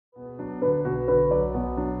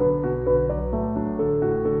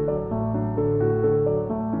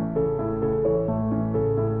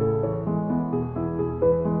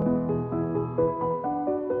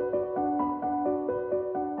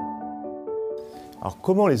Alors,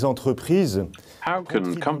 comment les entreprises How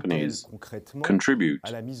can companies contribute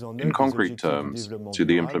in concrete terms to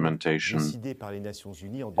the implementation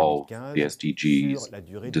of the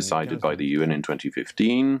SDGs decided by the UN in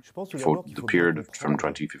 2015 for the period from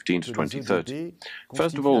 2015 to 2030?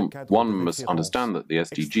 First of all, one must understand that the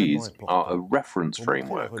SDGs are a reference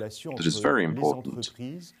framework that is very important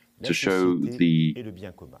to show the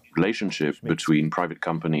relationship between private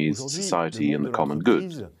companies, society, and the common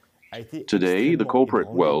good. Today, the corporate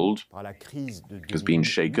world has been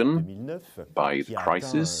shaken by the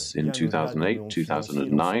crisis in 2008,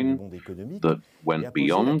 2009 that went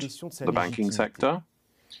beyond the banking sector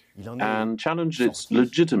and challenged its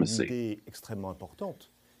legitimacy.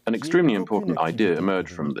 An extremely important idea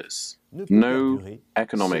emerged from this. No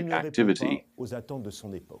economic activity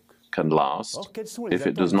can last if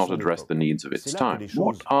it does not address the needs of its time.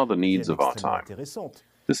 What are the needs of our time?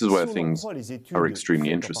 This is where things are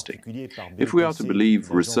extremely interesting. If we are to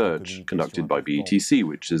believe research conducted by BETC,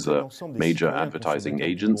 which is a major advertising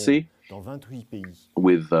agency,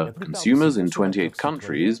 with consumers in 28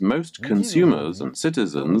 countries, most consumers and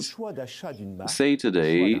citizens say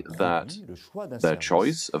today that their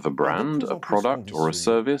choice of a brand, a product, or a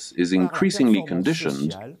service is increasingly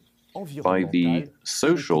conditioned by the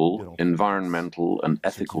social, environmental, and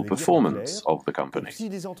ethical performance of the company,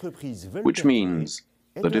 which means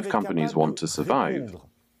that if companies want to survive,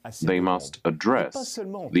 they must address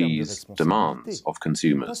these demands of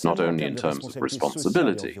consumers, not only in terms of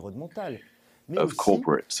responsibility, of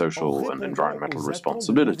corporate, social, and environmental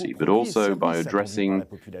responsibility, but also by addressing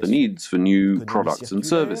the needs for new products and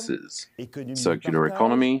services, circular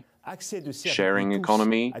economy, sharing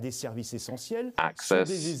economy,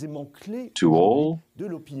 access to all,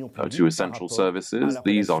 to essential services.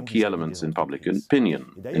 These are key elements in public opinion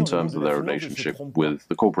in terms of their relationship with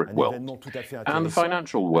the corporate world. And the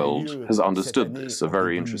financial world has understood this. A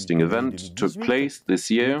very interesting event took place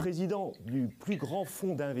this year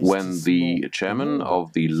when the chairman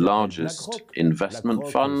of the largest investment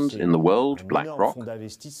fund in the world,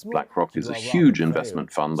 BlackRock is a huge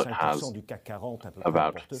investment fund that has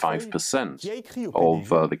about 5%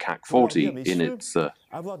 of the CAC 40 in its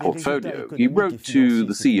portfolio. He wrote to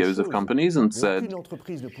the CEOs of companies and said,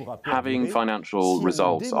 having financial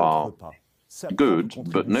results are good,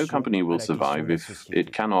 but no company will survive if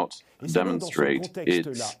it cannot demonstrate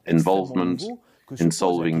its involvement in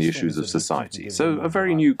solving the issues of society. So a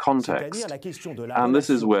very new context, and this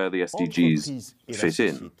is where the SDGs fit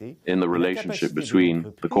in the relationship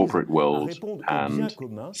between the corporate world and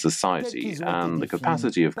society, and the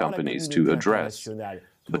capacity of companies to address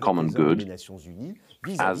the common good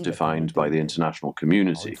as defined by the international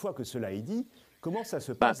community.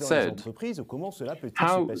 That said,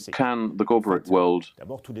 how can the corporate world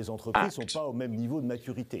act?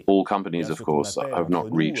 All companies, of course, have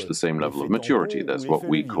not reached the same level of maturity. There's what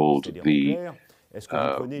we call the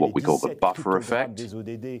buffer effect.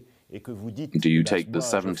 Do you take the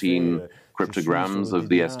 17 cryptograms of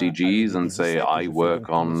the SDGs and say, I work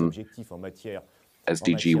on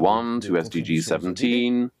SDG 1 to SDG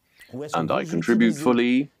 17, and I contribute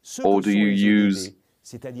fully? Or do you use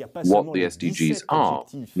what the SDGs are,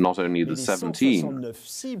 not only the 17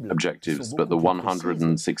 objectives, but the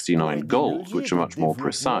 169 goals, which are much more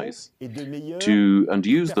precise, and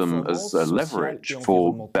use them as a leverage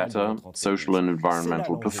for better social and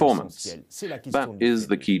environmental performance? That is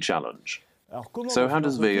the key challenge. So how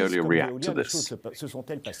does Veolia react to this?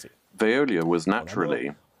 Veolia was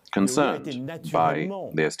naturally concerned by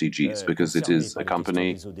the SDGs because it is a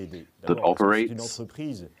company that operates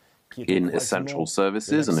in essential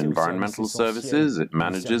services and environmental services. It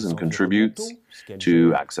manages and contributes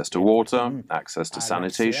to access to water, access to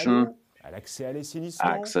sanitation,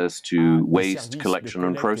 access to waste collection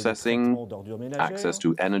and processing, access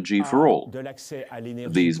to energy for all.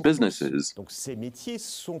 These businesses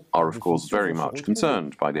are, of course, very much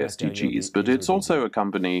concerned by the SDGs, but it's also a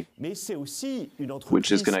company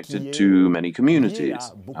which is connected to many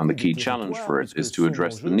communities, and the key challenge for it is to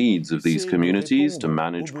address the needs of these communities to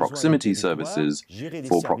manage proximity services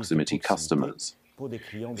for proximity customers.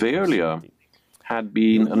 Veolia had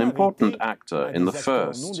been an important actor in the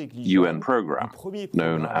first UN program,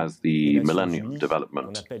 known as the Millennium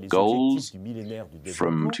Development Goals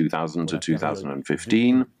from 2000 to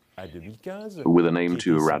 2015, with an aim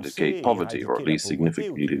to eradicate poverty, or at least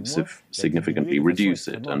significantly reduce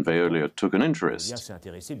it. And Veolia took an interest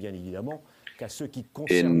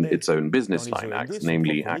in its own business line,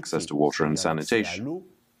 namely access to water and sanitation.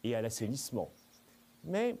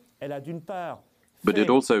 But it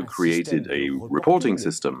also created a reporting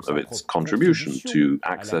system of its contribution to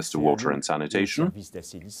access to water and sanitation.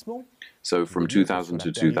 So from 2000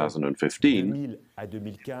 to 2015,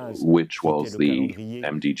 which was the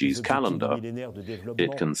MDGs calendar,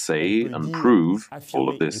 it can say and prove, all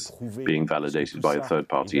of this being validated by a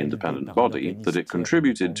third-party independent body, that it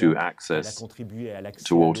contributed to access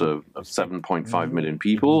to water of 7.5 million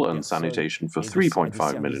people and sanitation for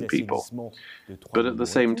 3.5 million people. But at the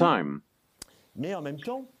same time,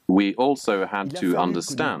 we also had to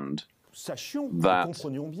understand that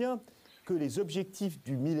the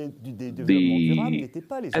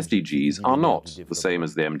SDGs are not the same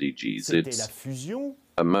as the MDGs. It's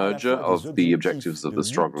a merger of the objectives of the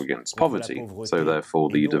struggle against poverty, so therefore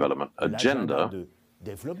the development agenda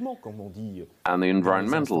and the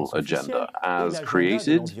environmental agenda as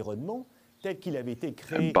created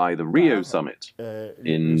by the Rio Summit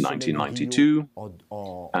in 1992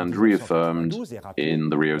 and reaffirmed in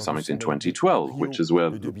the Rio Summit in 2012, which is where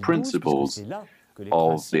the principles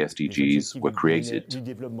of the SDGs were created.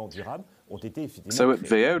 So at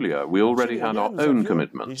Veolia, we already had our own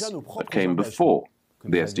commitments that came before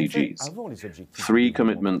the SDGs. 3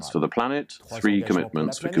 commitments for the planet, 3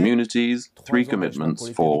 commitments for communities, 3 commitments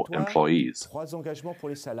for employees.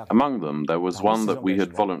 Among them, there was one that we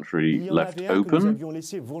had voluntarily left open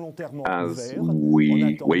as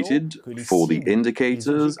we waited for the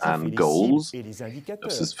indicators and goals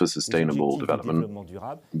for sustainable development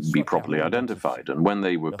be properly identified. And when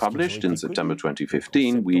they were published in September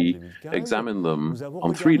 2015, we examined them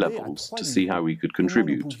on 3 levels to see how we could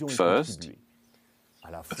contribute. First,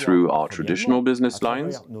 through our traditional business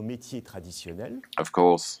lines. Of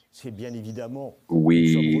course,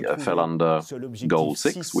 we fell under Goal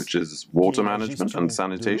 6, which is water management and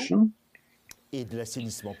sanitation.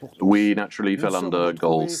 We naturally fell under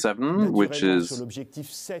Goal 7, which is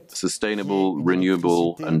sustainable,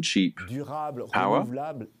 renewable and cheap power.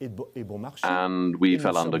 And we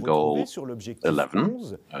fell under Goal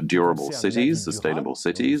 11, durable cities, sustainable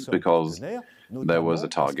cities, because there was a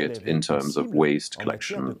target in terms of waste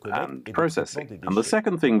collection and processing. And the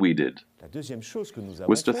second thing we did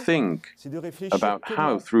was to think about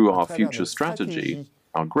how, through our future strategy,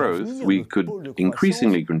 our growth, we could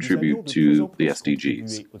increasingly contribute to the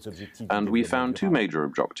SDGs. And we found 2 major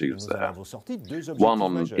objectives there. One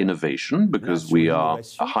on innovation, because we are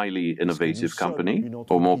a highly innovative company,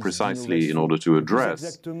 or more precisely, in order to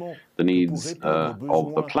address the needs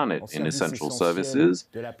of the planet in essential services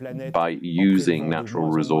by using natural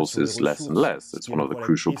resources less and less. It's one of the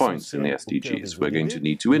crucial points in the SDGs. We're going to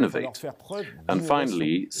need to innovate. And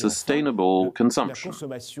finally, sustainable consumption.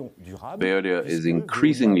 Veolia is increasingly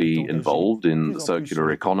involved in the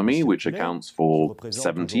circular economy, which accounts for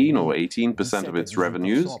 17 or 18% of its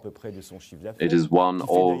revenues. It is one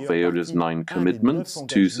of Veolia's 9 commitments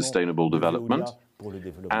to sustainable development.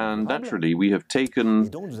 And naturally, we have taken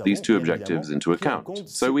these 2 objectives into account.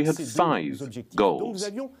 So we had 5 goals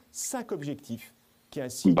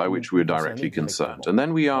by which we were directly concerned. And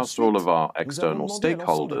then we asked all of our external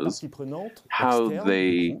stakeholders how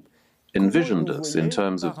they envisioned us in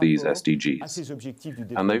terms of these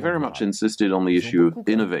SDGs. And they very much insisted on the issue of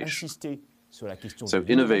innovation. So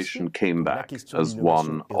innovation came back as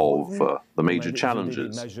one of the major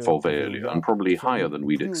challenges for Veolia, and probably higher than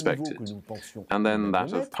we'd expected. And then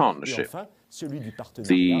that of partnership,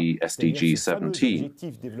 the SDG 17,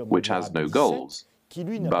 which has no goals,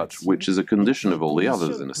 but which is a condition of all the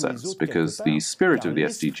others, in a sense, because the spirit of the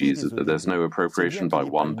SDGs is that there's no appropriation by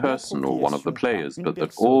one person or one of the players, but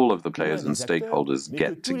that all of the players and stakeholders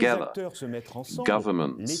get together.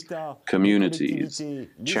 Governments, communities,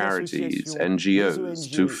 charities, NGOs,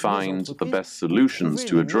 to find the best solutions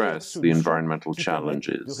to address the environmental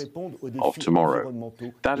challenges of tomorrow.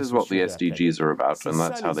 That is what the SDGs are about, and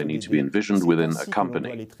that's how they need to be envisioned within a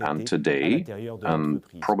company. And today, and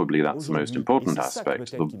probably that's the most important aspect,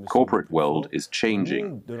 the corporate world is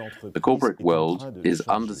changing. The corporate world is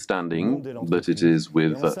understanding that it is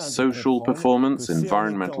with social performance,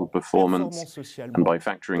 environmental performance, and by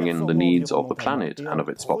factoring in the needs of the planet and of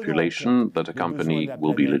its population, that a company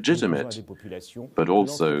will be legitimate, but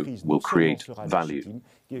also will create value.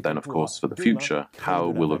 Then, of course, for the future, how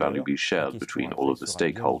will the value be shared between all of the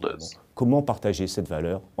stakeholders? Comment partager cette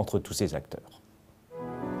valeur entre tous ces acteurs?